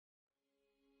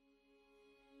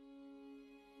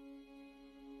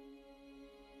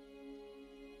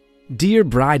Dear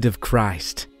Bride of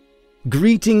Christ,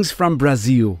 greetings from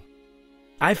Brazil.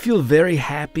 I feel very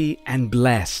happy and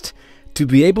blessed to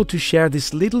be able to share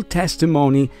this little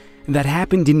testimony that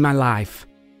happened in my life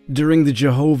during the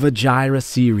Jehovah Jireh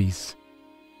series.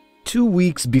 2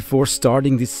 weeks before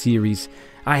starting this series,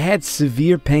 I had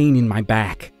severe pain in my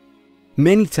back.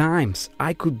 Many times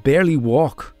I could barely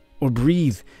walk or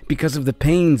breathe because of the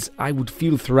pains I would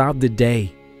feel throughout the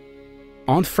day.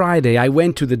 On Friday, I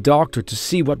went to the doctor to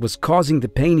see what was causing the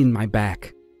pain in my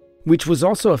back, which was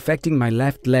also affecting my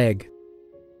left leg.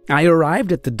 I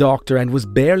arrived at the doctor and was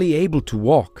barely able to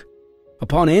walk.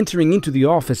 Upon entering into the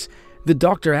office, the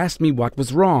doctor asked me what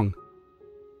was wrong.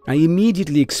 I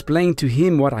immediately explained to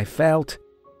him what I felt,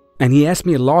 and he asked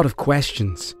me a lot of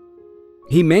questions.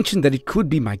 He mentioned that it could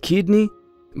be my kidney,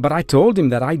 but I told him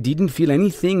that I didn't feel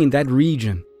anything in that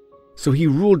region, so he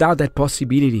ruled out that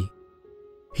possibility.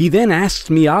 He then asked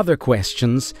me other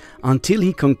questions until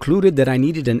he concluded that I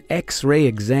needed an X-ray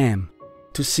exam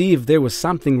to see if there was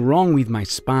something wrong with my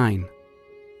spine.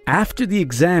 After the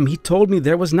exam, he told me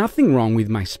there was nothing wrong with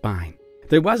my spine.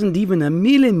 There wasn't even a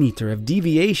millimeter of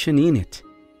deviation in it.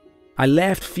 I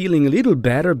left feeling a little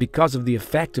better because of the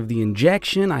effect of the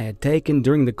injection I had taken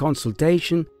during the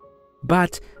consultation,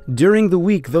 but during the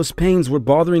week those pains were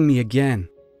bothering me again.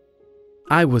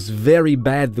 I was very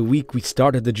bad the week we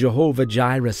started the Jehovah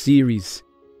Jireh series.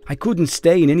 I couldn't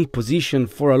stay in any position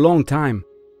for a long time.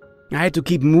 I had to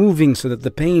keep moving so that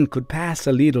the pain could pass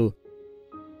a little.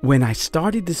 When I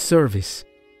started the service,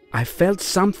 I felt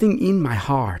something in my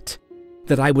heart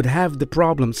that I would have the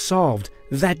problem solved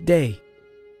that day.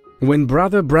 When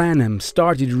Brother Branham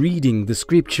started reading the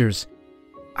scriptures,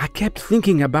 I kept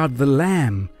thinking about the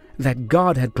lamb that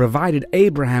God had provided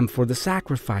Abraham for the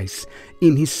sacrifice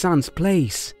in his son's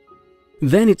place.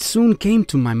 Then it soon came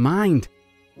to my mind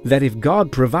that if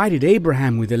God provided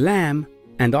Abraham with a lamb,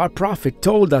 and our prophet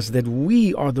told us that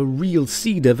we are the real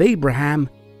seed of Abraham,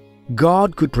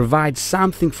 God could provide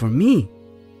something for me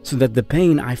so that the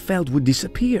pain I felt would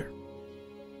disappear.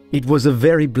 It was a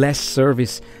very blessed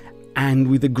service and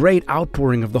with a great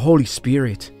outpouring of the Holy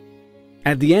Spirit.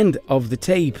 At the end of the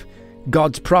tape,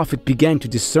 God's prophet began to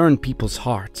discern people's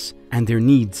hearts and their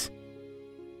needs.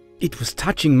 It was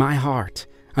touching my heart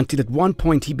until at one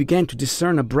point he began to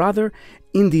discern a brother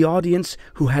in the audience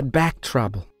who had back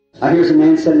trouble. I hear a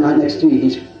man sitting right next to you.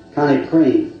 He's kind of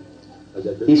praying.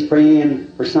 He's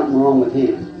praying for something wrong with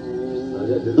him.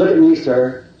 Look at me,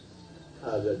 sir.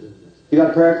 You got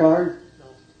a prayer card?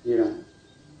 You don't.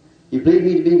 You believe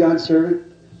me to be God's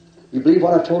servant? You believe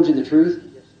what I've told you the truth?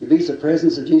 You believe the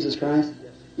presence of Jesus Christ?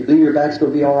 You believe your back's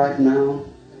going to be all right from now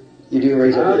on? You do,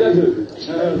 raise up your hand.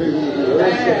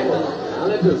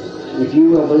 If you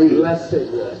will believe. I asked that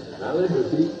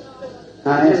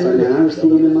man, I never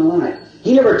seen him in my life.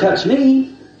 He never touched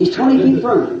me. He's 20 feet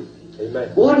from me.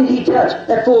 What did he touch?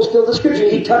 That fulfilled the scripture.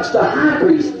 He touched the high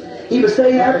priest. He was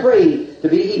saying, I prayed to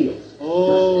be healed.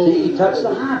 See, he touched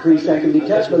the high priest that can be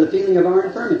touched by the feeling of our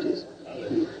infirmities.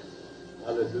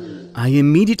 I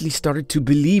immediately started to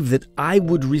believe that I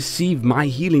would receive my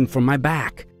healing from my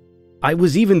back. I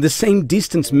was even the same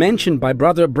distance mentioned by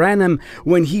Brother Branham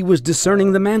when he was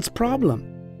discerning the man's problem.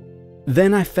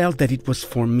 Then I felt that it was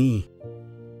for me.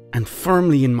 And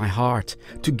firmly in my heart,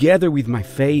 together with my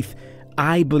faith,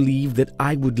 I believed that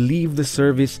I would leave the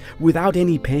service without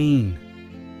any pain.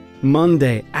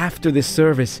 Monday, after the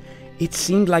service, it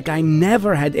seemed like I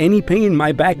never had any pain in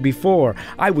my back before.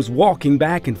 I was walking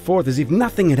back and forth as if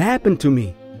nothing had happened to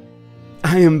me.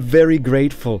 I am very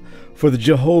grateful for the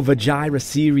Jehovah Jireh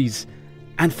series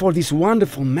and for this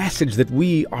wonderful message that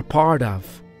we are part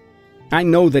of. I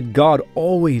know that God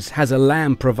always has a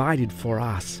lamb provided for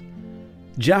us,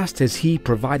 just as He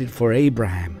provided for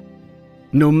Abraham.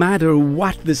 No matter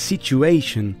what the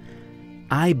situation,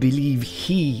 I believe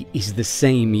He is the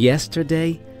same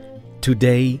yesterday,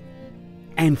 today,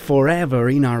 and forever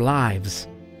in our lives.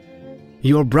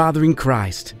 Your brother in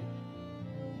Christ,